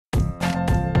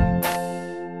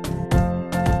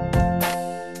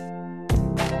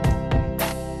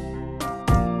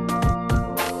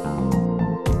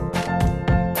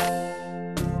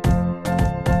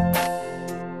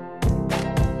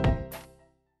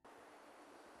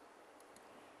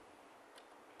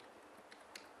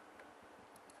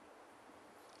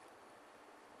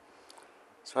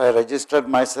So I registered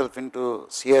myself into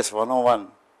CS 101.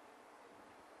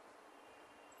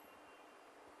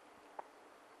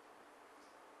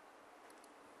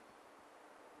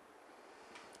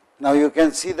 Now you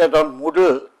can see that on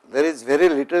Moodle there is very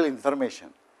little information.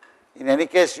 In any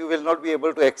case, you will not be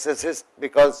able to access it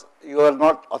because you are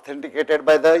not authenticated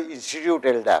by the institute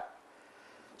LDAP.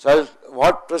 So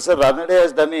what Professor Ranade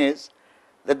has done is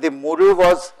that the Moodle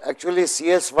was actually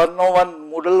CS 101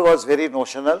 Moodle was very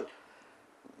notional.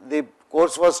 The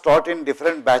course was taught in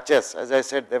different batches. As I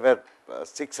said, there were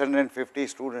 650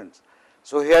 students.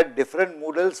 So he had different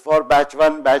Moodles for batch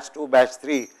 1, batch 2, batch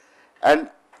 3, and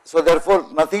so therefore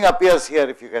nothing appears here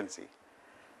if you can see.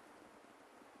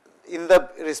 In the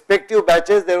respective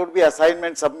batches there would be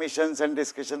assignment submissions and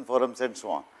discussion forums and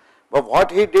so on. But what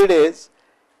he did is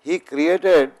he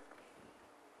created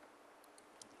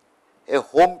a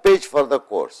home page for the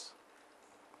course.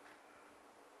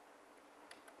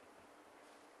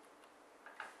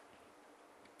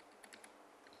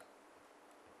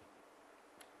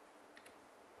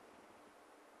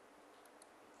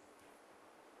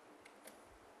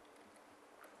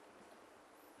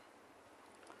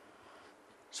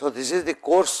 So this is the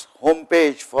course home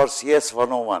page for CS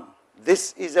 101.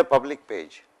 This is a public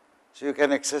page. So you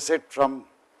can access it from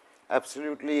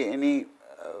absolutely any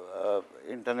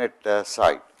internet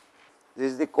site.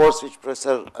 This is the course which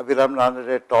Professor Abhiram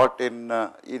Ranade taught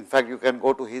in fact you can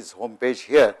go to his home page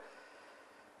here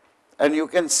and you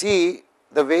can see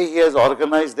the way he has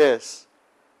organized this,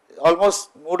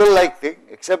 almost Moodle like thing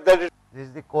except that this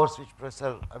is the course which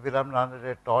Professor Abhiram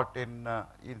Ranade taught in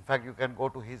fact you can go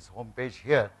to his home page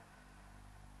here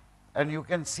and you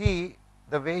can see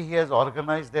the way he has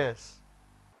organized this.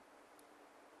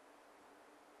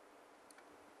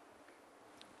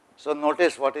 So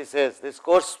notice what he says, this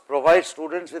course provides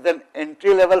students with an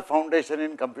entry-level foundation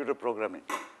in computer programming.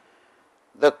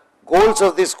 The goals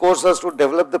of this course are to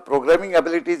develop the programming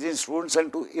abilities in students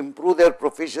and to improve their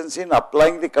proficiency in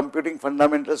applying the computing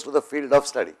fundamentals to the field of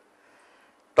study.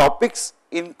 Topics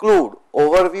include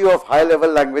overview of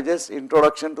high-level languages,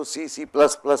 introduction to C, C++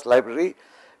 library,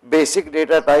 basic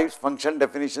data types, function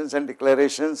definitions and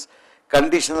declarations,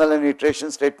 conditional and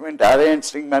iteration statement, array and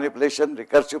string manipulation,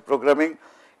 recursive programming,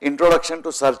 introduction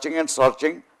to searching and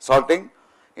sorting,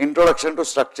 introduction to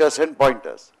structures and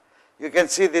pointers. You can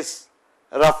see this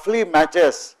roughly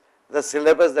matches the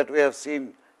syllabus that we have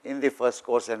seen in the first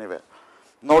course anywhere.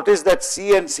 Notice that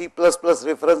C and C++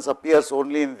 reference appears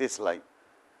only in this line.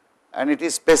 And it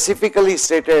is specifically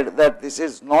stated that this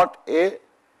is not a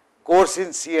course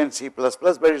in C and C++, but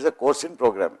it is a course in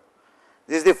programming.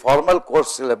 This is the formal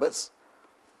course syllabus.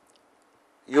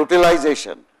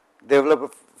 Utilization, developer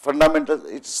fundamentals,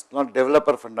 it is not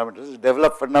developer fundamentals, it is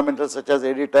develop fundamentals such as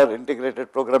editor,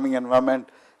 integrated programming environment,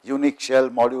 Unix shell,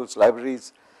 modules,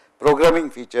 libraries, programming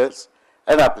features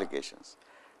and applications.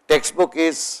 Textbook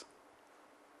is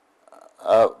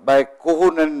by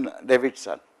Kuhn and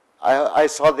Davidson. I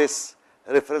saw this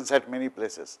reference at many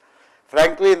places.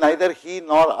 Frankly, neither he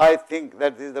nor I think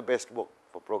that this is the best book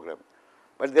for programming,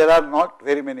 but there are not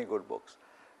very many good books.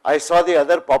 I saw the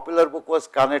other popular book was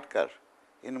Kanetkar.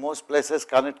 In most places,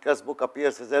 Kanetkar's book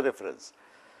appears as a reference.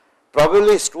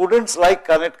 Probably students like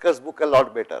Kanetkar's book a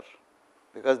lot better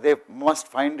because they must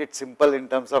find it simple in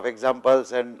terms of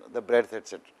examples and the breadth,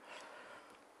 etc.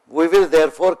 We will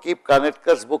therefore keep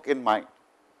Kanetkar's book in mind,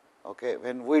 okay,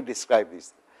 when we describe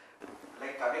this.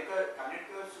 Like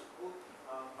Kanetkar's book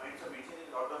finds a mention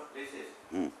in a lot of places,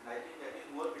 and I think that is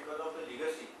more because of the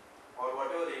legacy or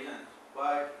whatever reasons.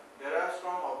 But there are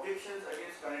strong objections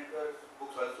against Kanetkar's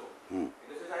books also.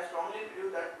 Because I strongly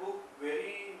believe that book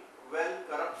very well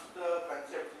corrupts the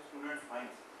concepts in students'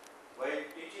 minds. While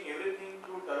teaching everything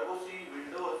through Turbo C,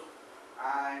 Windows,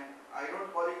 and I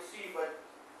don't call it C, but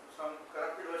some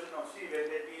corrupted version of C where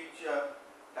they teach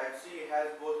that C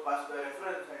has both pass by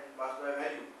reference and pass by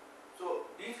value.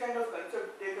 So these kind of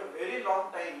concepts take a very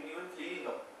long time even cleaning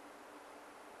up.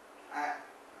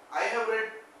 I have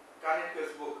read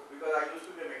Kanetkar's book because I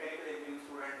used to be a mechanical engineering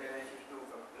student and I switched to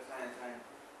computer science, and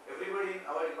everybody in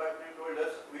our department told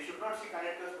us we should not see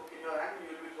Kanetkar's book in your hand,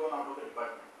 you will be thrown out of the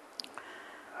department.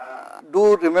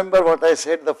 Do remember what I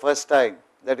said the first time,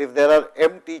 that if there are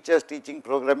M teachers teaching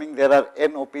programming, there are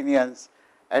N opinions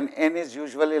and N is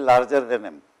usually larger than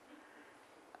M.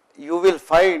 You will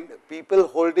find people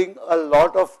holding a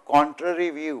lot of contrary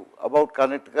view about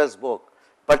Kanetkar's book,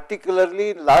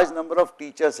 particularly in large number of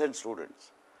teachers and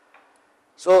students.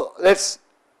 So let's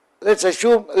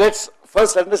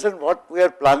first understand what we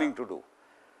are planning to do.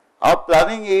 Our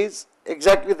planning is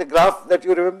exactly the graph that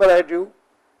you remember I drew.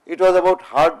 It was about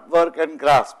hard work and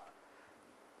grasp.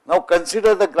 Now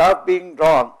consider the graph being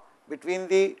drawn between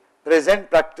the present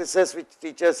practices which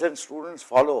teachers and students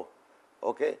follow,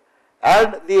 okay,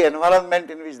 and the environment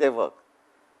in which they work.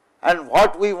 And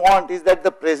what we want is that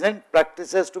the present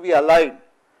practices to be aligned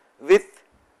with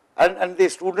and the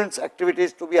students'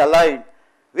 activities to be aligned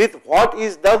with what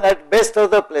is done at best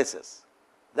other places.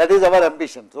 That is our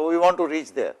ambition. So we want to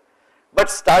reach there. But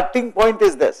starting point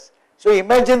is this. So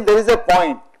imagine there is a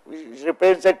point which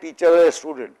represents a teacher or a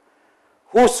student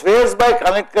who swears by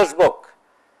Kanetkar's book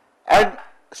and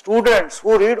students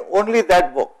who read only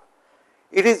that book.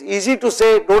 It is easy to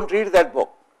say don't read that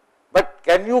book, but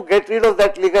can you get rid of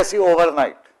that legacy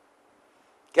overnight?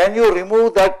 Can you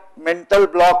remove that mental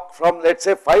block from, let's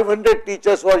say, 500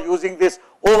 teachers who are using this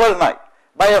overnight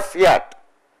by a fiat?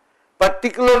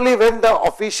 Particularly when the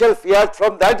official fiat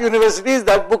from that university is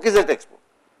that book is a textbook.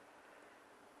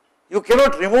 You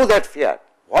cannot remove that fiat.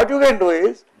 What you can do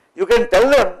is, you can tell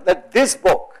them that this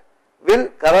book will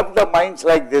corrupt the minds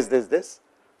like this,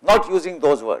 not using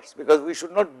those words, because we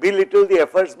should not belittle the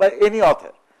efforts by any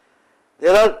author.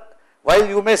 There are, while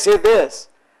you may say this,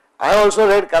 I also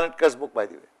read Kanetkar's book, by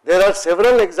the way. There are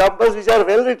several examples which are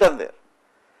well written there.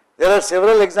 There are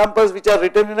several examples which are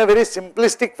written in a very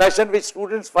simplistic fashion which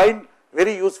students find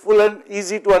very useful and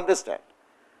easy to understand.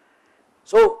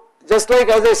 So, just like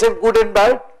as I said good and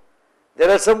bad,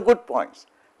 there are some good points.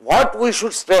 What we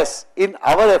should stress in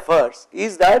our efforts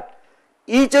is that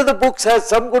each of the books has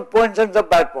some good points and some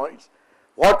bad points.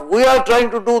 What we are trying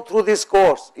to do through this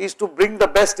course is to bring the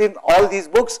best in all these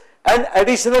books and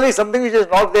additionally something which is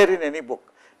not there in any book.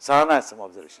 Sahana has some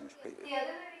observations. The other way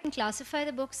we can classify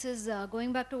the books is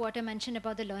going back to what I mentioned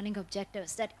about the learning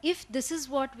objectives, that if this is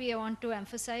what we want to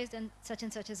emphasize, then such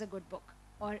and such is a good book.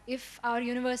 Or if our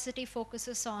university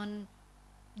focuses on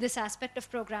this aspect of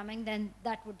programming, then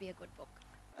that would be a good book.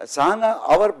 Sahana,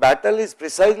 our battle is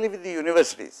precisely with the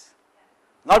universities.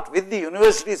 Not with the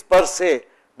universities per se,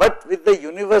 but with the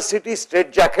university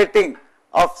straitjacketing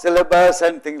of syllabus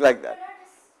and things like that.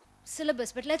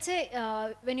 Syllabus, but let's say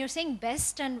when you're saying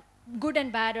best and good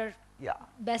and bad, or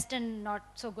best and not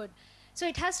so good, so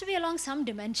it has to be along some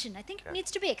dimension. I think it needs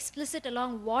to be explicit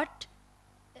along what,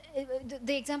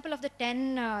 the example of the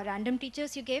 10 random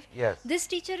teachers you gave, this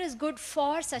teacher is good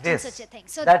for such and such a thing.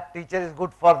 So that teacher is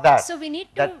good for that. So we need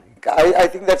to... I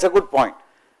think that's a good point.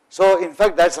 So in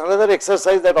fact, that's another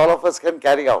exercise that all of us can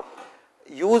carry out.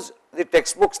 Use the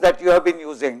textbooks that you have been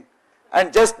using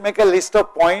and just make a list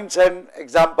of points and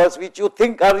examples which you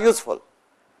think are useful.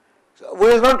 So we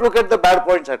will not look at the bad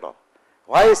points at all.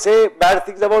 Why say bad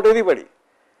things about anybody?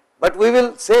 But we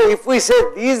will say, if we say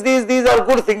these are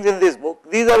good things in this book,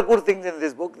 these are good things in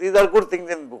this book, these are good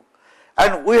things in the book.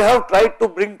 And we have tried to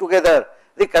bring together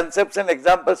the concepts and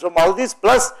examples from all these,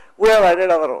 plus we have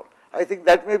added our own. I think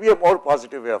that may be a more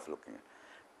positive way of looking at it.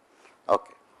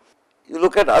 Okay. You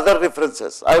look at other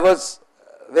references. I was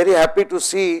very happy to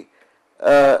see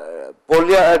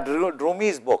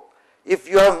Drumi's book. If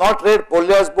you have not read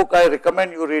Polya's book, I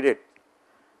recommend you read it.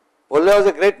 Polya was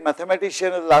a great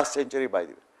mathematician of the last century, by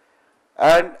the way.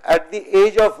 And at the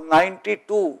age of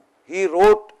 92, he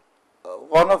wrote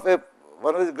one of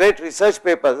his great research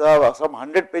papers, some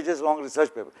 100 pages long research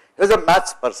paper. He was a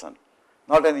maths person,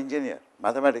 not an engineer,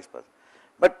 mathematics person.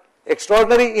 But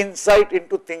extraordinary insight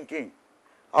into thinking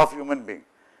of human being.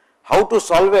 How to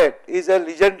solve it is a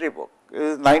legendary book. It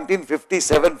is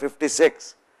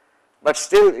 1957-56, but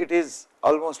still it is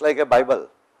almost like a Bible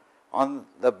on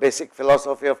the basic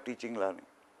philosophy of teaching learning,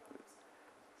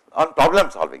 on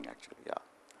problem solving actually,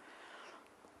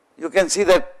 You can see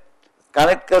that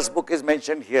Kanetkar's book is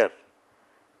mentioned here.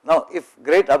 Now, if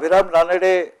great Abhiram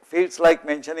Ranade feels like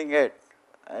mentioning it,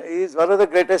 he is one of the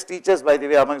greatest teachers, by the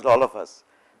way, amongst all of us.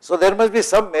 So there must be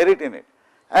some merit in it.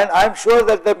 And I am sure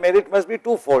that the merit must be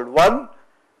twofold. One,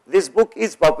 this book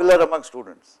is popular among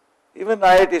students, even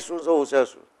IIT students or Hussain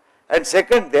students. And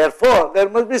second, therefore, there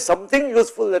must be something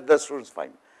useful that the students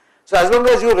find. So as long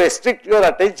as you restrict your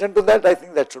attention to that, I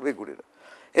think that should be good enough.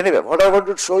 Anyway, what I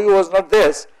wanted to show you was not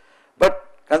this, but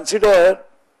consider,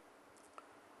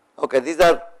 okay, these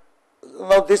are,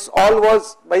 now this all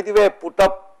was, by the way, put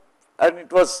up and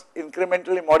it was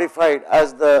incrementally modified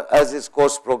as his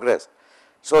course progressed.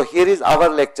 So here is our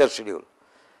lecture schedule.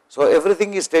 So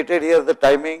everything is stated here, the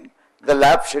timing, the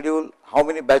lab schedule, how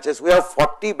many batches. We have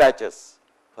 40 batches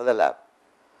for the lab.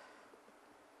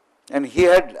 And he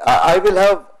had, I will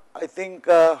have, I think,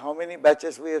 how many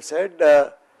batches we have said?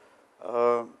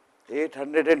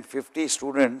 850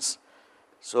 students.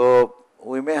 So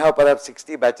we may have perhaps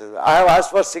 60 batches. I have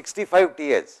asked for 65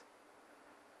 TAs.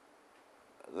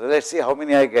 Let's see how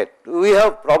many I get. We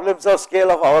have problems of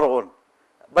scale of our own.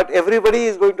 but everybody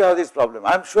is going to have this problem.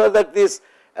 I am sure that this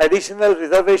additional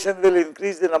reservation will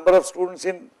increase the number of students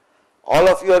in all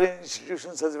of your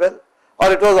institutions as well,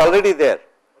 or it was already there?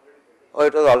 Oh,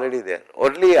 it was already there.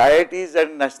 Only IITs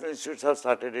and national institutes have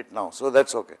started it now, so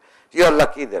that's okay. You are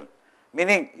lucky then.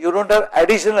 Meaning you don't have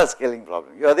additional scaling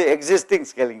problem, you have the existing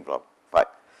scaling problem. Fine.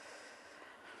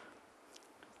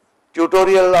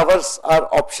 Tutorial hours are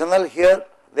optional here,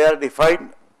 they are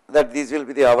defined that these will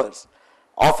be the hours.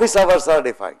 Office hours are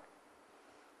defined.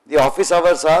 The office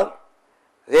hours are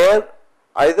where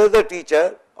either the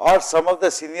teacher or some of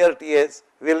the senior TAs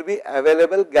will be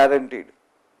available guaranteed.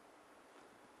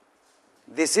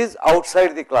 This is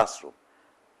outside the classroom.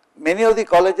 Many of the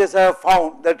colleges have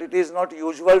found that it is not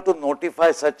usual to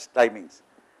notify such timings.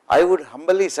 I would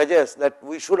humbly suggest that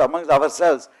we should amongst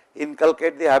ourselves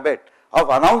inculcate the habit of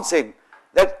announcing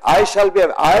that either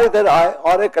I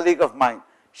or a colleague of mine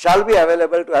shall be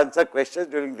available to answer questions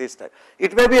during this time.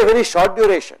 It may be a very short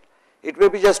duration, it may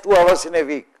be just 2 hours in a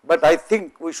week, but I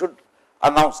think we should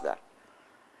announce that.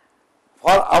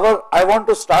 I want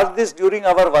to start this during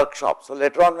our workshop. So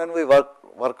later on when we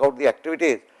work out the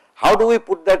activities, how do we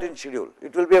put that in schedule?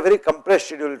 It will be a very compressed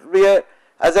schedule. It will be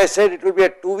as I said, it will be a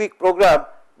 2-week program,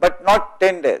 but not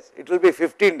 10 days. It will be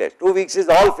 15 days. 2 weeks is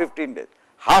all 15 days.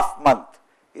 Half month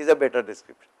is a better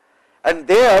description. And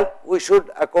there we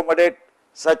should accommodate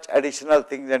such additional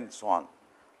things and so on.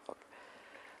 Okay.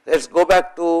 Let's go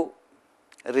back to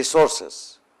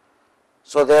resources.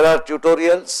 So there are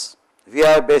tutorials,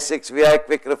 VI basics, VI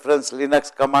quick reference,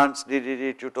 Linux commands,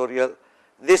 DDD tutorial.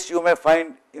 This you may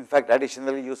find in fact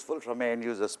additionally useful from an end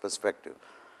user's perspective.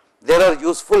 There are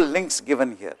useful links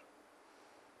given here.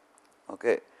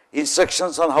 Okay.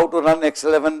 Instructions on how to run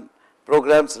X11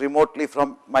 programs remotely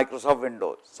from Microsoft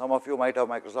Windows. Some of you might have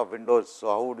Microsoft Windows, so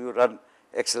how would you run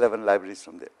X11 libraries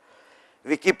from there?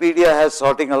 Wikipedia has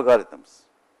sorting algorithms.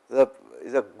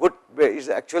 Is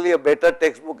actually a better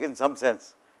textbook in some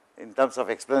sense, in terms of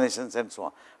explanations and so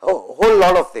on. A whole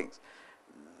lot of things.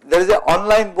 There is an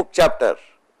online book chapter,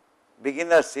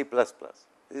 Beginner C++. This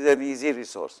is an easy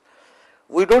resource.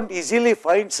 We don't easily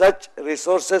find such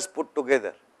resources put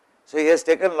together. So he has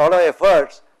taken a lot of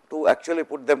efforts to actually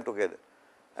put them together.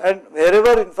 And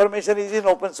wherever information is in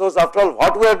open source, after all,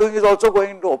 what we are doing is also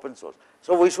going into open source.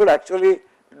 So we should actually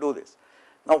do this.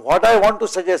 Now what I want to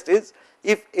suggest is,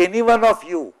 if any one of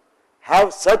you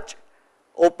have such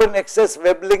open access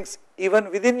web links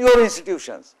even within your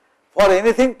institutions for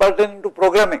anything pertaining to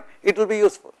programming, it will be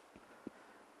useful.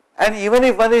 And even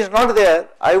if one is not there,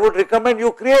 I would recommend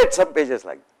you create some pages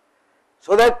like that,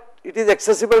 so that it is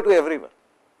accessible to everyone.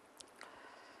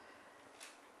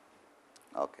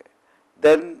 Okay.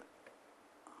 Then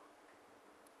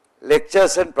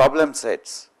lectures and problem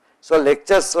sets. So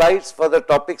lecture slides for the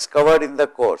topics covered in the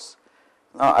course.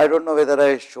 Now I don't know whether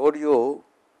I showed you,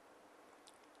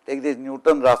 take this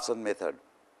Newton-Raphson method.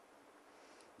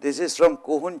 This is from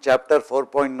Kuhn chapter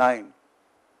 4.9.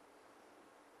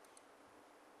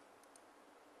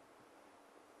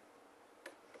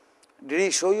 Did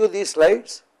he show you these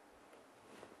slides?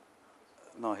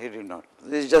 No, he did not.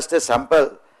 This is just a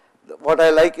sample. What I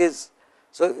like is,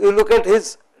 so you look at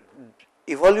his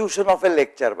evolution of a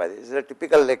lecture, by this is a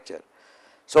typical lecture.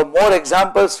 So more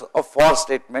examples of for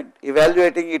statement,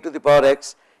 evaluating e to the power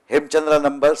x, Hemchandra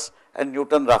numbers and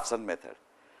Newton-Raphson method.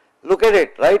 Look at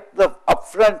it, right? The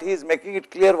upfront he is making it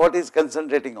clear what he is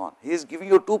concentrating on. He is giving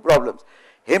you two problems.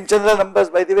 Hemchandra numbers,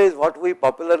 by the way, is what we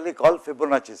popularly call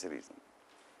Fibonacci series.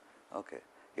 Okay.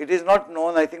 It is not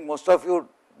known, I think most of you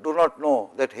do not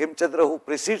know that Hemchandra, who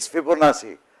precedes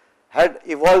Fibonacci, had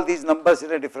evolved these numbers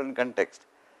in a different context.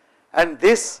 And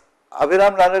this,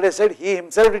 Abhiram Ranade said he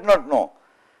himself did not know,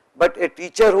 but a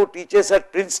teacher who teaches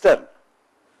at Princeton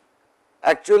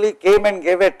actually came and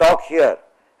gave a talk here,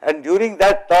 and during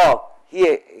that talk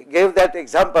he gave that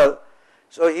example.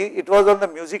 So it was on the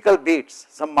musical beats,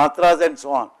 some matras and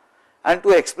so on, and to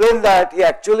explain that he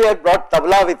actually had brought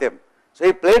tabla with him. So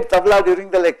he played tabla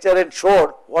during the lecture and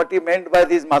showed what he meant by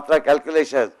these matra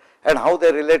calculations and how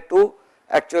they relate to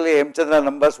actually Hemchandra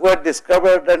numbers, who had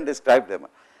discovered and described them.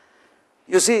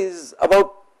 You see, is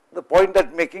about the point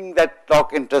that making that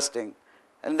talk interesting,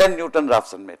 and then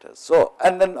Newton-Raphson methods. So,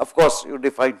 and then of course you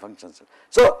define functions.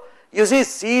 So you see,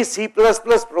 C++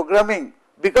 programming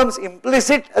becomes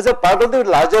implicit as a part of the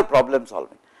larger problem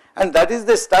solving, and that is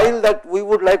the style that we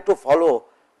would like to follow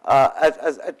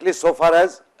as at least so far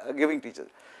as giving teachers.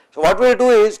 So what we do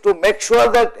is to make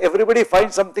sure that everybody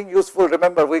finds something useful.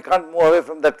 Remember, we can't move away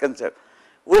from that concept.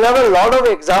 We will have a lot of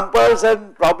examples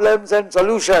and problems and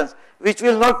solutions which we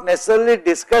will not necessarily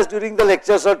discuss during the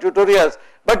lectures or tutorials,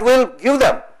 but we will give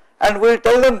them, and we will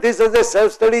tell them this as a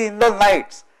self-study in the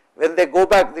nights. When they go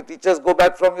back, the teachers go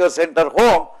back from your center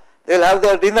home, they will have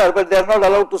their dinner, but they are not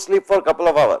allowed to sleep for a couple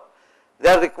of hours. They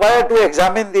are required to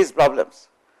examine these problems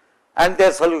and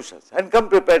their solutions and come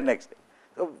prepared next day.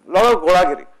 So, lot of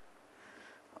Godagiri.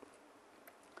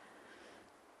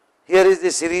 Here is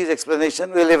the series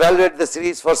explanation. We will evaluate the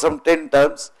series for some 10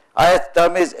 terms. Ith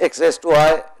term is x raised to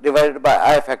I divided by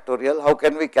I factorial. How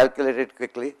can we calculate it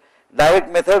quickly?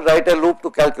 Direct method, write a loop to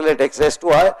calculate x raised to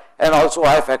I and also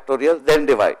I factorial, then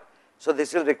divide. So,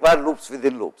 this will require loops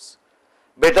within loops.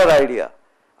 Better idea.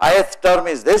 Ith term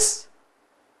is this.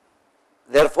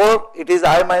 Therefore, it is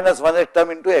I minus 1th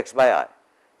term into x by I.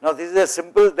 Now, this is a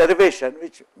simple derivation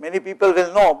which many people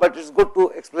will know, but it is good to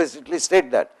explicitly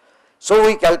state that. So,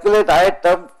 we calculate ith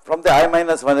term from the I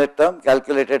minus 1th term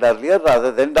calculated earlier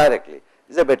rather than directly.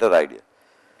 This is a better idea.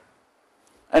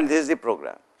 And this is the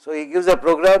program. So, he gives a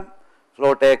program,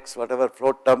 float x, whatever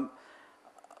float term,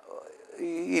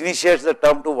 initiates the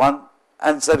term to 1,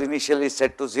 answer initially is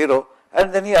set to 0,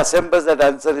 and then he assembles that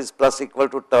answer is plus equal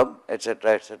to term,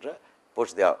 etc., etc.,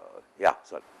 puts the, yeah,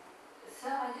 sorry. Sir,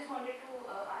 I just wanted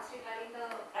to ask regarding the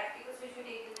practicals which we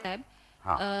take in the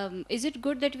lab. Is it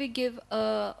good that we give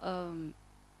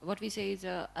what we say is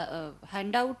a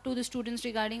handout to the students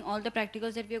regarding all the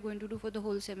practicals that we are going to do for the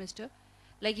whole semester,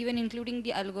 like even including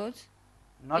the algos?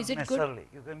 Not necessarily.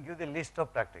 You can give the list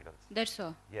of practicals. That's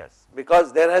all. Yes,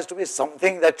 because there has to be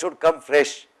something that should come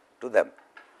fresh to them.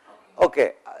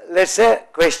 Okay, let us say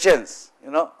questions,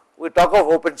 we talk of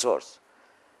open source.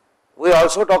 We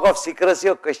also talk of secrecy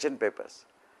of question papers.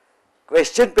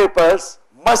 Question papers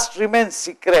must remain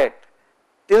secret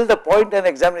till the point an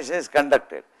examination is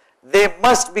conducted. They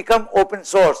must become open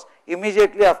source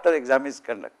immediately after exam is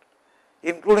conducted,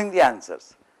 including the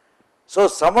answers. So,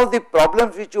 some of the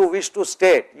problems which you wish to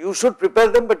state, you should prepare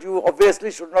them, but you obviously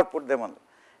should not put them on.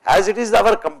 As it is,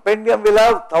 our compendium will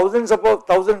have thousands upon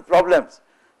thousands problems.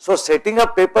 So, setting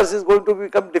up papers is going to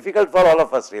become difficult for all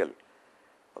of us really.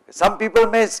 Okay. Some people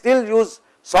may still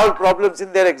solve problems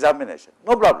in their examination,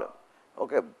 no problem.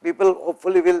 Okay. People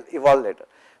hopefully will evolve later.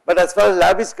 But as far as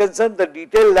lab is concerned, the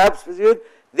detailed labs,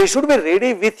 they should be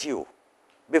ready with you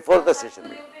before the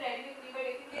session.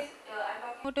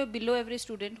 Below every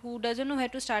student who doesn't know where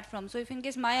to start from. So, if in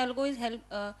case my algo is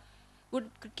would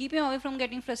keep him away from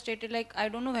getting frustrated, like I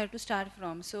don't know where to start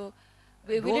from. So,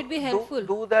 will it be helpful?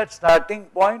 Do that starting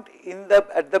point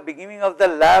at the beginning of the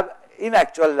lab, in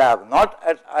actual lab, not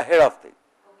ahead of things.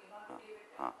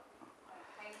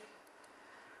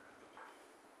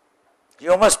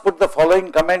 You must put the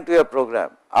following comment to your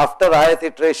program. After ith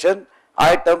iteration,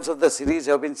 I terms of the series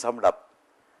have been summed up.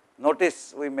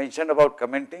 Notice we mentioned about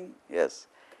commenting, yes.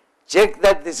 Check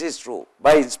that this is true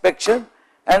by inspection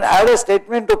and add a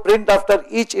statement to print after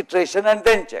each iteration and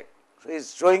then check. So, he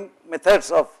is showing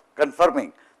methods of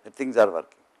confirming that things are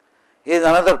working. Here is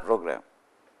another program,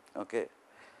 okay.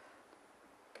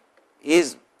 He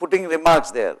is putting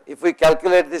remarks there. If we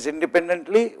calculate this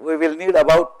independently, we will need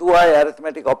about 2i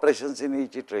arithmetic operations in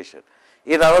each iteration.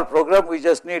 In our program, we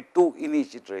just need 2 in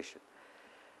each iteration.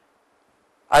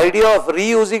 Idea of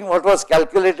reusing what was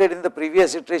calculated in the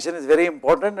previous iteration is very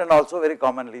important and also very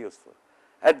commonly useful.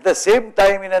 At the same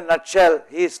time, in a nutshell,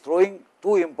 he is throwing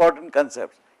 2 important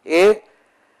concepts. A,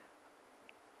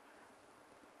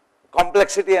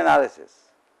 complexity analysis.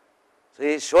 So,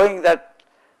 he is showing that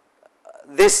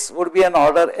this would be an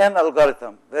order n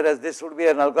algorithm, whereas this would be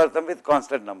an algorithm with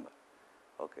constant number,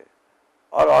 okay,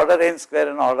 or order n square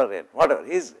and order n, whatever.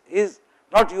 He is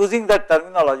not using that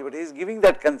terminology, but he is giving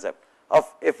that concept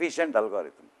of efficient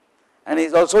algorithm. And he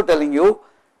is also telling you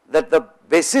that the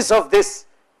basis of this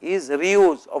is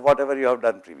reuse of whatever you have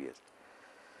done previously.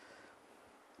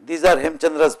 These are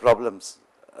Hemchandra's problems.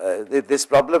 This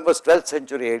problem was 12th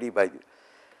century AD by you.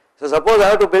 So, suppose I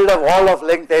have to build a wall of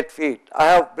length 8 feet. I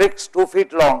have bricks 2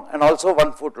 feet long and also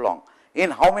 1 foot long.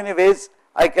 In how many ways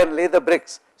I can lay the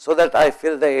bricks so that I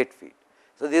fill the 8 feet.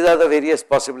 So, these are the various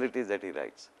possibilities that he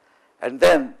writes. And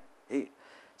then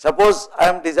suppose I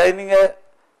am designing a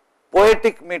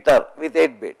poetic meter with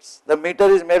 8 bits. The meter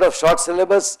is made of short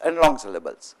syllables and long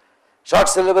syllables. Short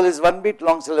syllable is 1 bit,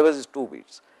 long syllable is 2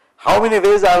 bits. How many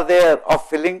ways are there of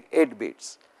filling 8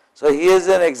 bits? So, here is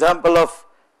an example of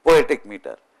poetic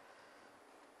meter.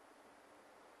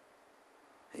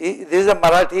 This is a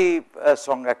Marathi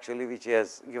song actually which he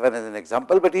has given as an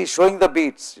example, but he is showing the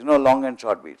beats, long and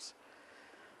short beats.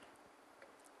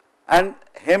 And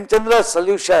Hemchandra's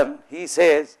solution, he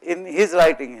says in his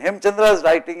writing, Hemchandra's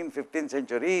writing in 15th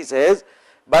century, he says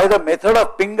by the method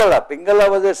of Pingala.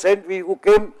 Pingala was a saint who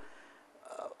came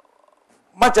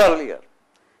much earlier.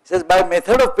 He Says by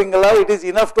method of Pingala, it is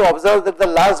enough to observe that the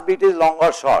last bit is long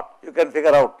or short. You can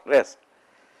figure out rest.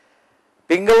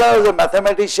 Pingala is a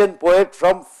mathematician poet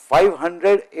from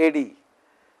 500 AD.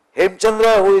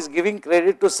 Hemchandra, who is giving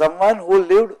credit to someone who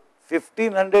lived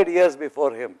 1500 years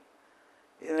before him.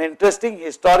 An interesting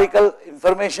historical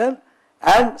information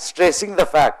and stressing the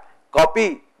fact.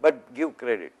 Copy but give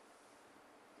credit.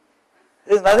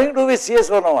 There is nothing to do with CS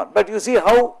 101, but you see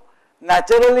how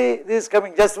naturally this is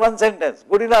coming, just one sentence,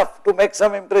 good enough to make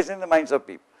some impression in the minds of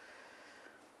people.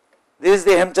 This is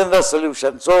the Hemchandra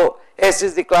solution. So, S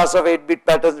is the class of 8-bit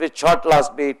patterns with short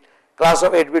last bit, class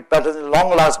of 8-bit patterns with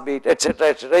long last bit, etc.,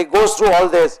 etc. He goes through all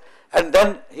this and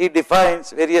then he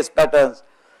defines various patterns.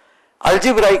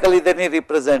 Algebraically then he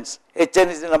represents, Hn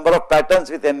is the number of patterns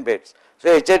with n bits.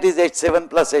 So, H8 is H7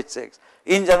 plus H6.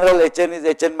 In general, Hn is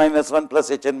Hn minus 1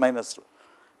 plus Hn minus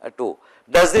 2.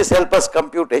 Does this help us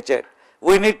compute H8?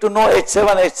 We need to know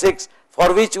H7, H6,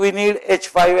 for which we need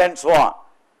H5 and so on.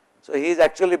 So, he is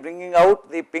actually bringing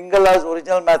out the Pingala's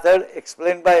original method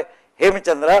explained by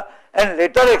Hemchandra and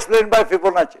later explained by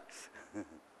Fibonacci.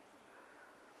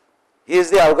 Here is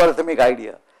the algorithmic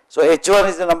idea. So, H1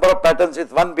 is the number of patterns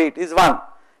with 1 bit is 1,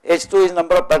 H2 is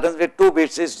number of patterns with 2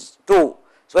 bits is 2.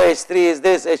 So, H3 is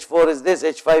this, H4 is this,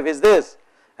 H5 is this,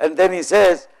 and then he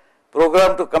says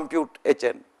program to compute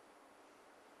Hn.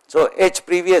 So, H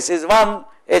previous is 1,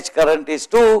 H current is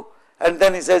 2, and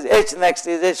then he says H next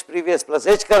is H previous plus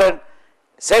H current,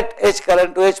 set H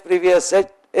current to H previous,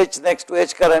 set H next to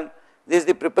H current. This is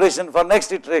the preparation for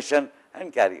next iteration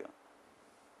and carry on.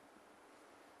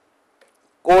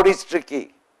 Code is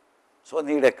tricky, so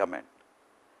need a comment.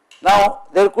 Now,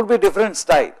 there could be different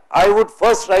style. I would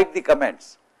first write the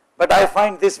comments, but I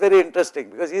find this very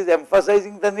interesting because he is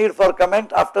emphasizing the need for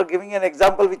comment after giving an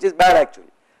example which is bad actually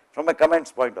from a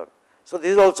comments point of view. So,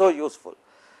 this is also useful.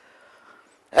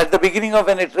 At the beginning of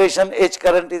an iteration, H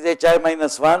current is Hi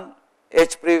minus 1,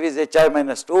 H prev is Hi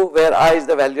minus 2, where I is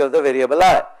the value of the variable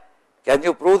I. Can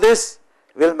you prove this?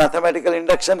 Will mathematical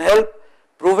induction help?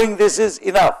 Proving this is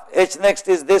enough. H next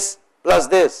is this plus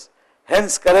this.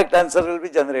 Hence, correct answer will be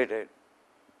generated.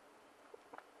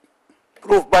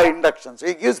 Proof by induction. So,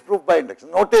 he gives proof by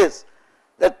induction. Notice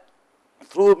that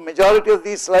through majority of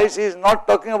these slides, he is not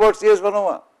talking about CS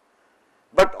 101.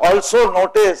 But also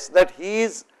notice that he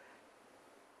is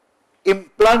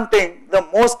implanting the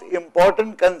most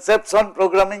important concepts on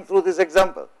programming through this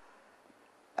example.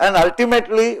 And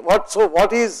ultimately,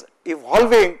 what is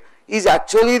evolving is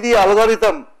actually the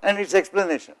algorithm and its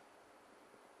explanation.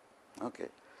 Okay.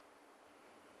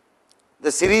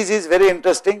 The series is very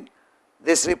interesting.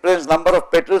 This represents number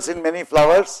of petals in many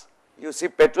flowers. You see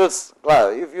petals,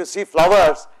 if you see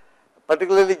flowers,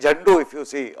 particularly jandu if you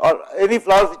see, or any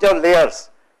flowers which are layers.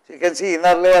 So, you can see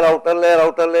inner layer, outer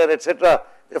layer, etc.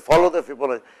 They follow the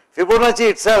Fibonacci. Fibonacci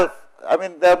itself, I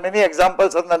mean there are many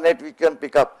examples on the net we can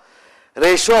pick up.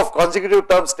 Ratio of consecutive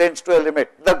terms tends to a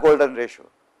limit, the golden ratio.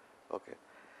 Okay.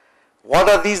 What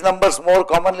are these numbers more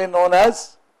commonly known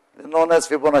as? Known as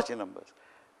Fibonacci numbers.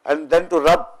 And then to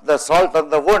rub the salt on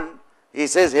the wound, he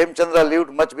says Hemchandra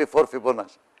lived much before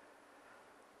Fibonacci.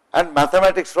 And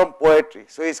mathematics from poetry.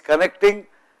 So, he is connecting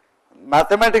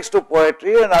mathematics to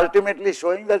poetry and ultimately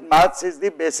showing that maths is the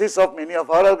basis of many of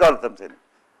our algorithms.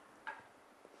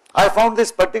 I found this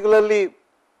particularly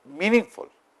meaningful.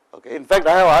 Okay. In fact,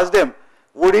 I have asked him,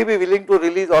 would he be willing to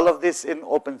release all of this in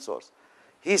open source?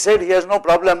 He said he has no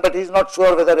problem, but he is not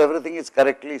sure whether everything is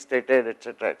correctly stated,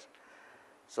 etc.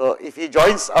 So, if he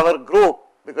joins our group,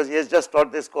 because he has just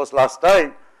taught this course last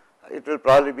time, it will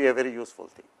probably be a very useful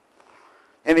thing.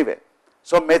 Anyway,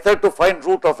 so method to find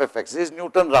root of fx, this is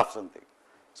Newton-Raphson thing.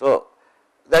 So,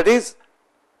 that is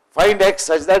find x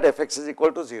such that fx is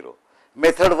equal to 0.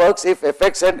 Method works if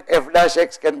fx and f dash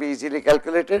x can be easily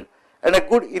calculated and a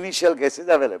good initial guess is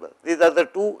available. These are the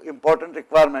two important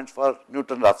requirements for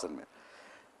Newton-Raphson method.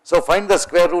 So, find the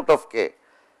square root of k.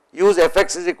 Use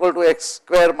fx is equal to x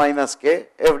square minus k,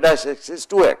 f dash x is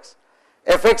 2x.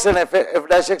 Fx and f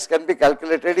dash x can be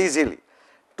calculated easily.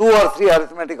 2 or 3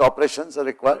 arithmetic operations are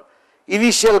required.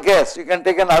 Initial guess, you can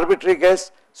take an arbitrary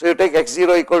guess. So, you take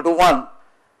x0 equal to 1.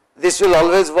 This will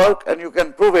always work and you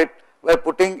can prove it by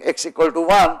putting x equal to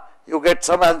 1. You get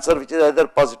some answer which is either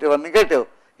positive or negative.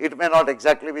 It may not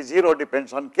exactly be 0,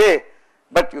 depends on k,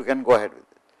 but you can go ahead with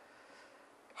it.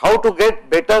 How to get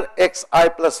better xi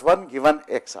plus 1 given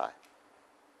xi.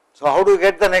 So, how do you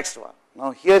get the next one?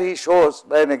 Now, here he shows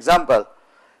by an example.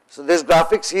 So, this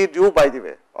graphics he drew by the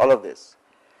way, all of this.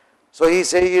 So,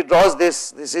 he draws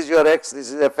this is your x,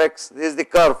 this is fx, this is the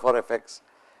curve for fx,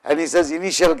 and he says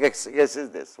initial guess is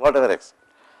this, whatever x.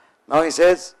 Now, he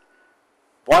says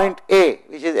point A,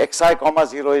 which is xi comma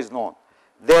 0, is known.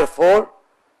 Therefore,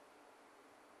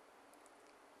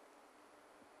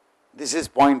 this is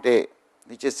point A,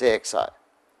 which is say xi.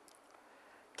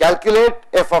 Calculate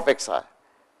f of xi.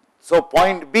 So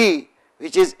point B,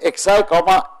 which is xi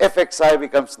comma fxi,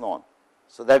 becomes known.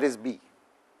 So that is B.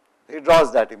 He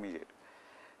draws that immediately.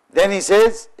 Then he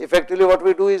says, effectively what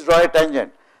we do is draw a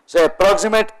tangent. So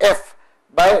approximate f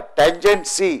by tangent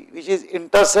C, which is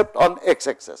intercept on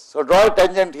x-axis. So draw a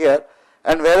tangent here,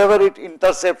 and wherever it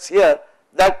intercepts here,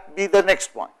 that be the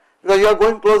next point, because you are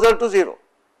going closer to 0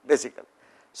 basically.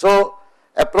 So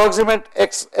approximate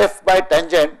f by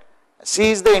tangent,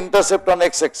 C is the intercept on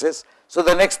x-axis. So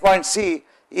the next point C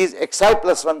is xi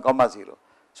plus 1 comma 0.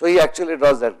 So he actually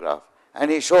draws that graph,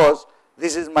 and he shows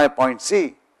this is my point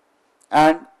C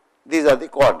and these are the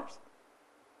coordinates.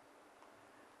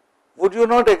 Would you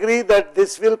not agree that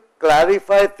this will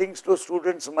clarify things to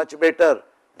students much better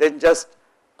than just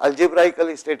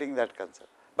algebraically stating that concept?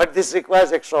 But this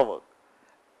requires extra work.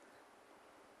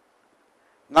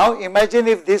 Now imagine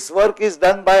if this work is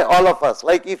done by all of us,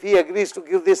 like if he agrees to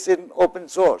give this in open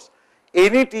source,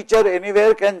 any teacher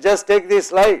anywhere can just take this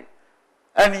slide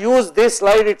and use this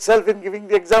slide itself in giving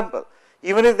the example.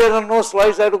 Even if there are no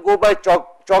slides, I have to go by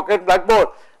chalk and blackboard.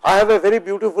 I have a very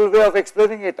beautiful way of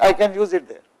explaining it, I can use it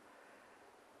there.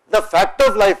 The fact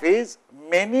of life is,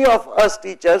 many of us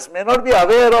teachers may not be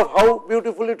aware of how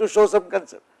beautifully to show some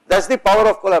concept. That is the power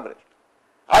of collaboration.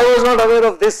 I was not aware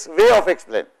of this way of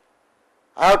explaining.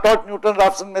 I have taught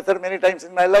Newton-Raphson method many times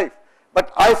in my life,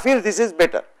 but I feel this is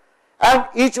better, and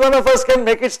each one of us can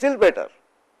make it still better.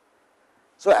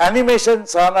 So animation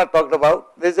Sahana talked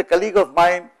about. There is a colleague of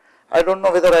mine, I don't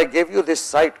know whether I gave you this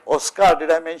site, Oscar,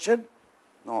 did I mention?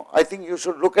 No, I think you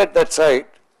should look at that site.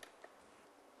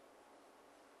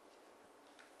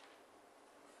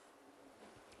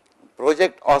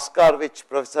 Project Oscar, which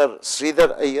Professor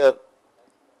Sridhar Iyer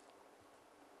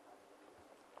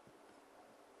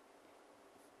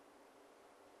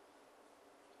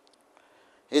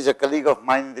he is a colleague of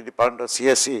mine in the department of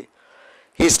CSE.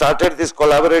 He started this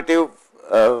collaborative,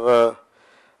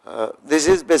 this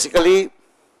is basically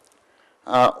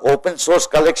open source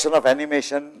collection of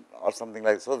animation or something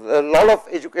like that. So there are a lot of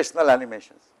educational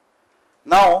animations.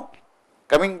 Now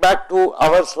coming back to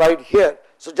our slide here,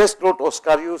 so just note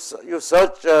Oscar, you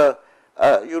search,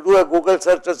 you do a Google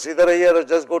search of Sridhar Iyer, or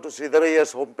just go to Sridhar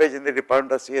Iyer's homepage in the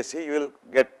department of CSE, you will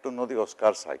get to know the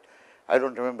Oscar site. I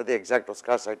don't remember the exact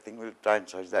Oscar site thing, we will try and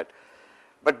search that.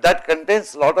 But that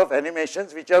contains a lot of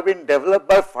animations which have been developed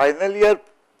by final year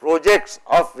projects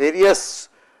of various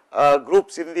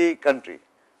groups in the country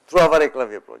through our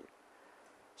Eklavya project.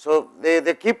 So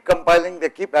they keep compiling, they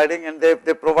keep adding, and they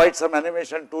provide some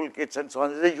animation toolkits and so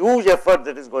on. There is a huge effort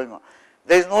that is going on.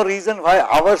 There is no reason why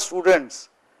our students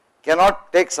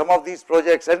cannot take some of these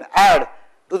projects and add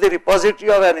to the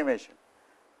repository of animation,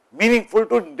 meaningful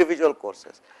to individual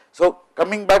courses. So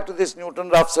coming back to this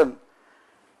Newton-Raphson,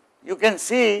 you can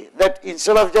see that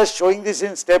instead of just showing this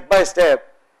in step by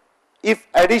step, if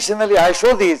additionally I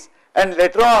show these and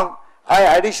later on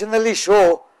I additionally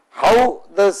show how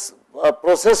this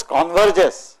process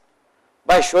converges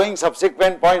by showing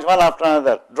subsequent points one after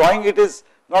another. Drawing it is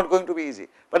not going to be easy,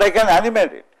 but I can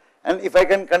animate it, and if I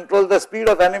can control the speed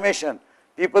of animation,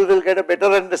 people will get a better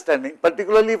understanding,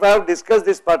 particularly if I have discussed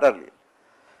this part earlier.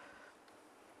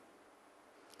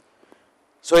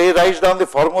 So he writes down the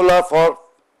formula for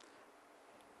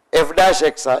f dash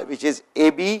xi, which is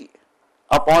AB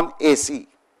upon AC,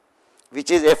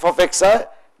 which is f of xi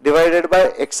divided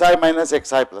by xi minus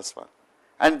xi plus 1,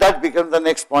 and that becomes the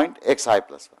next point, xi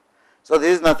plus 1. So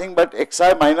this is nothing but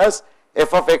xi minus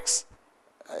f of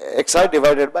xi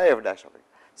divided by f dash of x.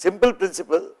 Simple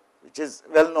principle which is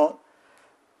well known.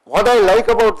 What I like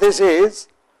about this is,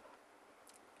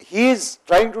 he is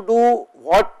trying to do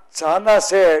what Sahana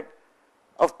said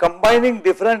of combining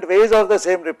different ways of the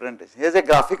same representation. He has a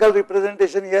graphical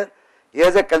representation here, he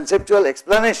has a conceptual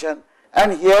explanation,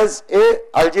 and he has a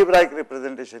algebraic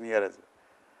representation here as well.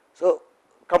 So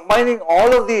combining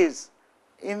all of these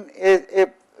in a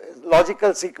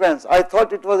logical sequence, I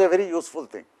thought it was a very useful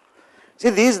thing. See,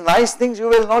 these nice things you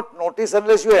will not notice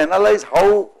unless you analyze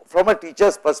how from a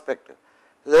teacher's perspective.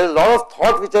 There is a lot of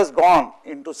thought which has gone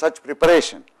into such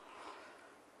preparation.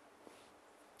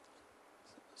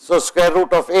 So square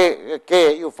root of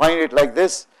k, you find it like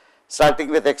this, starting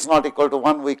with x naught equal to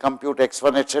 1, we compute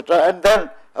x1, etc. And then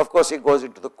of course he goes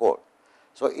into the code.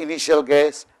 So initial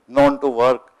guess, known to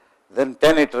work, then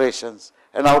 10 iterations,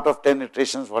 and out of 10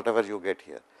 iterations whatever you get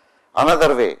here.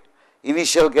 Another way,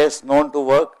 initial guess, known to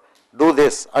work, do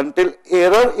this until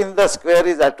error in the square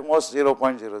is at most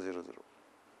 0.000.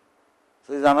 So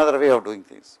So, this is another way of doing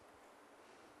things.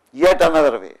 Yet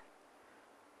another way.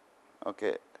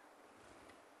 Okay.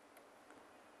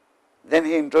 Then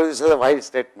he introduces a while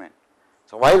statement.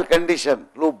 So, while condition,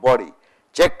 loop body,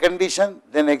 check condition,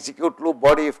 then execute loop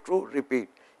body if true, repeat.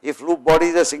 If loop body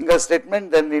is a single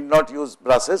statement, then need not use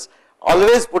braces.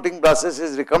 Always putting braces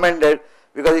is recommended,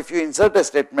 because if you insert a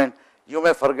statement, you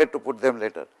may forget to put them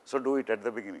later. So, do it at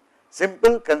the beginning.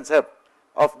 Simple concept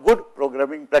of good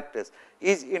programming practice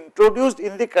is introduced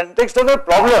in the context of a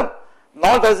problem,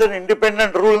 not as an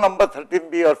independent rule number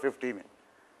 13b or 15a.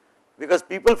 Because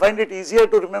people find it easier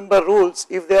to remember rules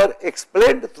if they are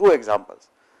explained through examples.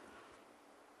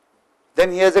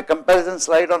 Then he has a comparison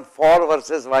slide on for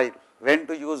versus while, when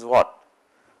to use what.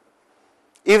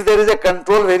 If there is a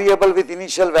control variable with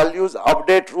initial values,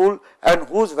 update rule, and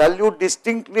whose value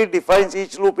distinctly defines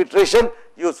each loop iteration,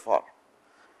 use for.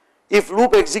 If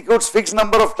loop executes fixed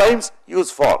number of times,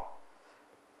 use for.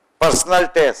 Personal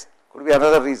test could be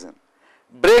another reason.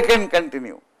 Break and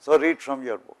continue. So, read from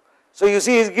your book. So, you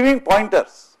see he is giving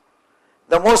pointers.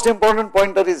 The most important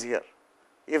pointer is here.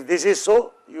 If this is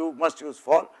so, you must use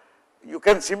for. You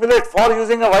can simulate for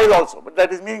using a while also, but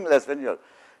that is meaningless when you are.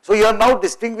 So, you are now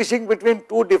distinguishing between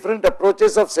two different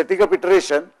approaches of setting up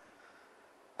iteration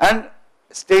and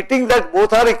stating that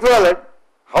both are equivalent.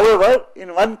 However,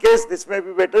 in one case this may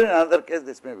be better, in another case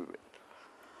this may be better.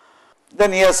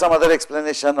 Then he has some other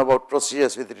explanation about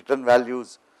procedures with return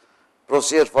values,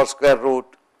 procedure for square root,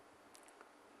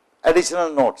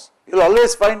 additional notes. You will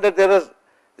always find that there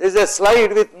is a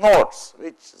slide with notes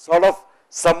which sort of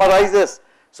summarizes.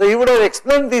 So, he would have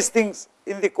explained these things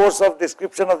in the course of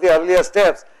description of the earlier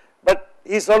steps, but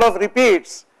he sort of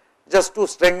repeats just to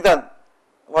strengthen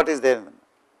what is there in them.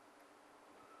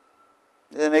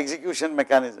 There is an execution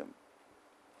mechanism,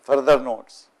 further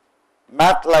notes,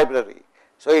 math library,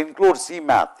 so include C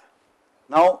math.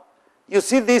 Now, you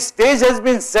see this stage has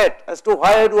been set as to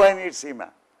why do I need C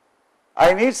math.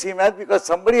 I need C math because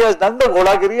somebody has done the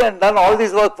Godagiri and done all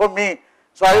this work for me,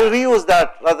 so I will reuse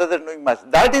that rather than doing much.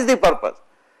 That is the purpose.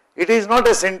 It is not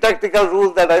a syntactical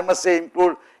rule that I must say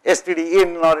include std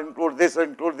in or include this or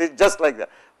include this, just like that.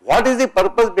 What is the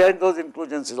purpose behind those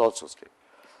inclusions is also stated.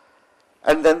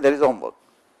 And then there is homework.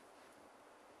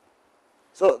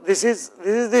 So, this is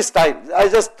the style. I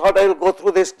just thought I will go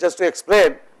through this just to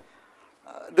explain.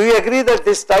 Do you agree that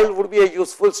this style would be a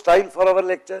useful style for our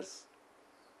lectures?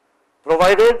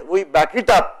 Provided we back it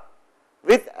up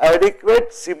with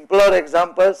adequate simpler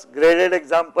examples, graded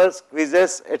examples,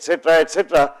 quizzes,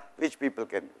 etc., which people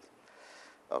can use.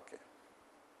 Okay.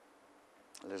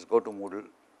 Let us go to Moodle.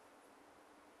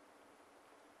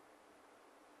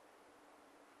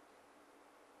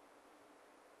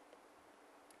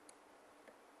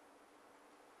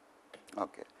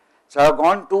 Okay. So, I have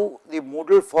gone to the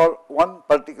Moodle for one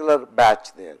particular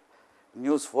batch there,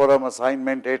 news forum,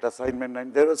 assignment 8, assignment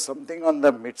 9. There was something on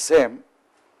the mid-sem.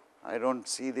 I do not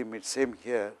see the mid-sem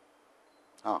here.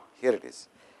 Here it is.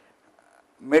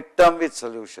 Midterm with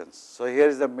solutions. So, here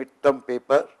is the midterm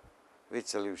paper with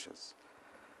solutions.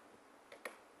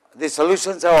 The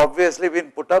solutions have obviously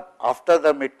been put up after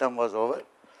the midterm was over.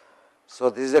 So,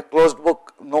 this is a closed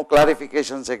book, no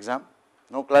clarifications exam.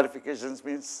 No clarifications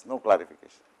means no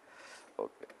clarification.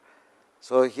 Okay.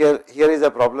 So, here is a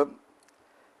problem.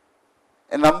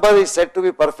 A number is said to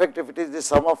be perfect if it is the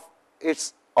sum of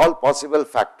its all possible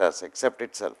factors except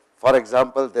itself. For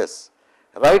example, this.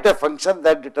 Write a function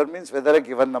that determines whether a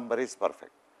given number is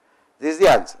perfect. This is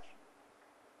the answer.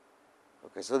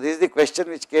 Okay, so this is the question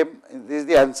which came, this is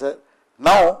the answer.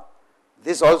 Now,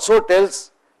 this also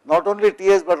tells not only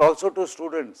TS but also to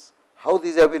students how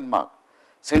these have been marked.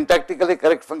 Syntactically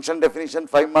correct function definition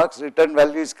 5 marks, return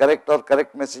value is correct or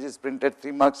correct message is printed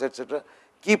 3 marks, etc.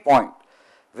 Key point.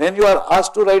 When you are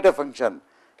asked to write a function,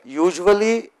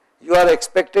 usually you are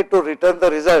expected to return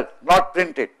the result, not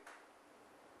print it.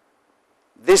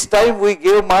 This time we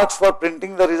gave marks for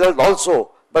printing the result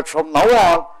also, but from now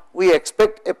on we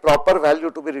expect a proper value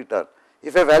to be returned.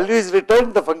 If a value is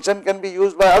returned, the function can be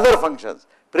used by other functions.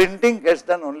 Printing gets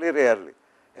done only rarely.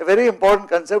 A very important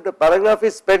concept, a paragraph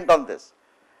is spent on this.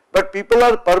 But people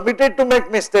are permitted to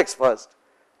make mistakes first,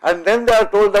 and then they are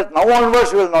told that now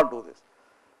onwards you will not do this.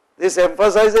 This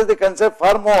emphasizes the concept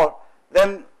far more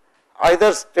than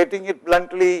either stating it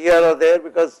bluntly here or there,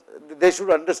 because they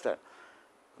should understand.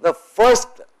 The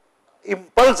first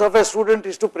impulse of a student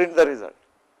is to print the result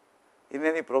in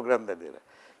any program that they write.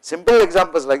 Simple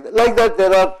examples like that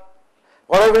there are.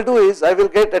 What I will do is, I will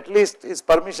get at least his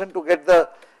permission to get the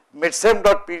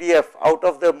midsem.pdf out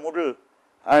of the Moodle,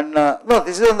 and no,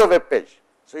 this is on the web page,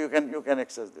 so you can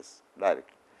access this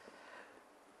directly.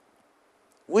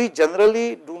 we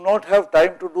generally do not have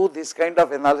time to do this kind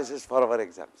of analysis for our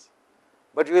exams.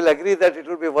 But you will agree that it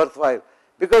will be worthwhile,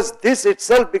 because this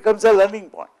itself becomes a learning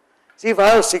point. See, if I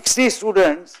have 60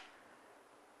 students,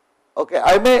 okay,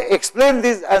 I may explain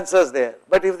these answers there,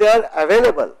 but if they are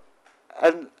available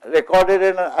and recorded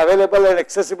and available and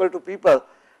accessible to people,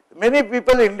 many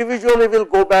people individually will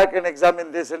go back and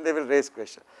examine this and they will raise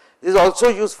questions. This is also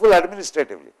useful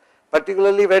administratively,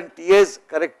 particularly when TAs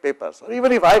correct papers, or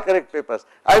even if I correct papers,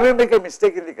 I may make a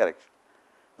mistake in the correction.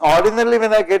 Now, ordinarily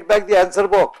when I get back the answer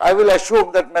book, I will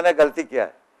assume that maine galti kiya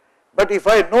hai. But if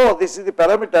I know this is the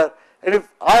parameter, and if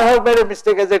I have made a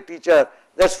mistake as a teacher,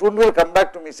 that student will come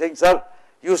back to me saying, sir,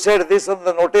 you said this on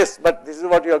the notice, but this is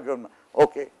what you have given.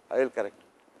 Okay, I will correct it.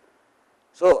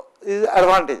 So, these are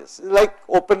advantages, like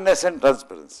openness and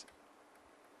transparency.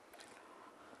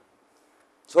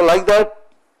 So, like that,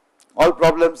 all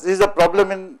problems, this is a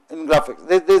problem in graphics.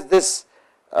 This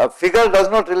figure does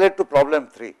not relate to problem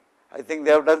 3. I think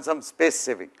they have done some space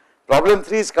saving. Problem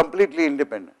 3 is completely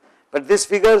independent, but this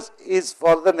figure is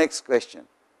for the next question.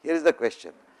 Here is the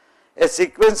question. A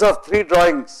sequence of 3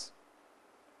 drawings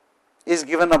is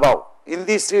given above. In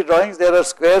these 3 drawings, there are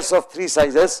squares of 3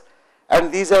 sizes,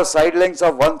 and these are side lengths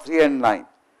of 1, 3 and 9.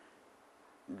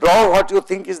 Draw what you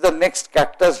think is the next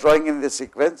cactus drawing in this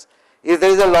sequence. If there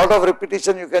is a lot of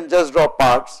repetition, you can just draw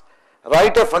parts.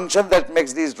 Write a function that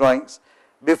makes these drawings.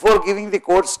 Before giving the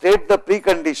code, state the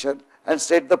precondition and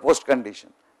state the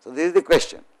postcondition. So, this is the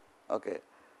question. Okay.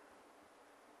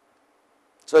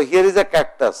 So, here is a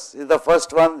cactus. This is the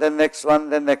first one, then next one,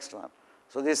 then next one.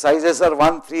 So, the sizes are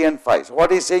 1, 3 and 5. So,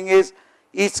 what he is saying is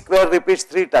each square repeats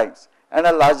 3 times and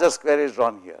a larger square is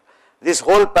drawn here. This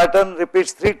whole pattern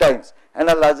repeats 3 times and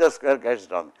a larger square gets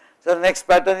drawn. So, the next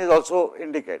pattern is also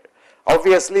indicated.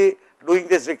 Obviously, doing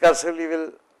this recursively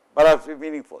will perhaps be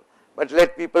meaningful, but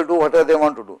let people do whatever they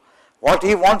want to do. What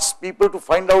he wants people to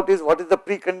find out is what is the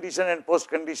precondition and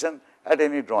postcondition at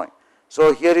any drawing.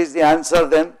 So, here is the answer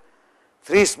then.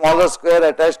 3 smaller square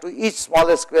attached to each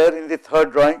smaller square in the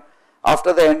third drawing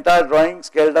after the entire drawing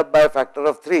scaled up by a factor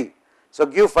of 3. So,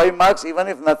 give 5 marks even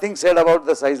if nothing said about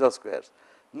the size of squares.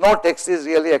 No text is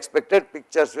really expected,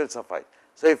 pictures will suffice.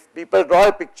 So, if people draw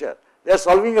a picture, they are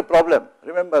solving a problem,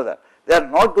 remember that. They are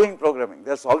not doing programming, they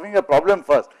are solving a problem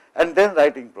first and then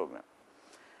writing program.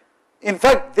 In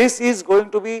fact, this is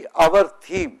going to be our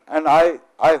theme, and I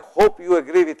hope you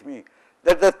agree with me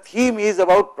that the theme is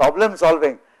about problem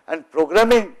solving, and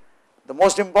programming, the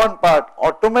most important part,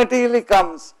 automatically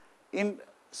comes in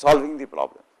solving the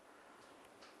problem.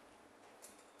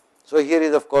 So, here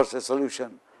is of course a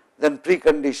solution, then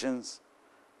preconditions.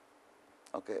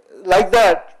 Okay. Like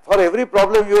that, for every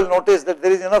problem you will notice that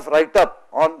there is enough write up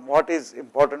on what is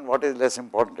important, what is less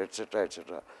important, etc.,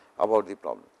 about the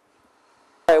problem.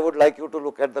 I would like you to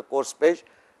look at the course page,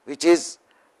 which is,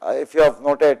 if you have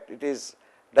noted, it is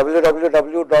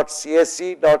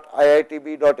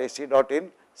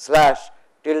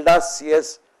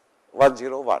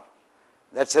www.csc.iitb.ac.in/cs101.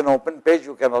 That is an open page,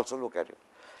 you can also look at it.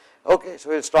 Okay, so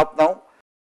we will stop now.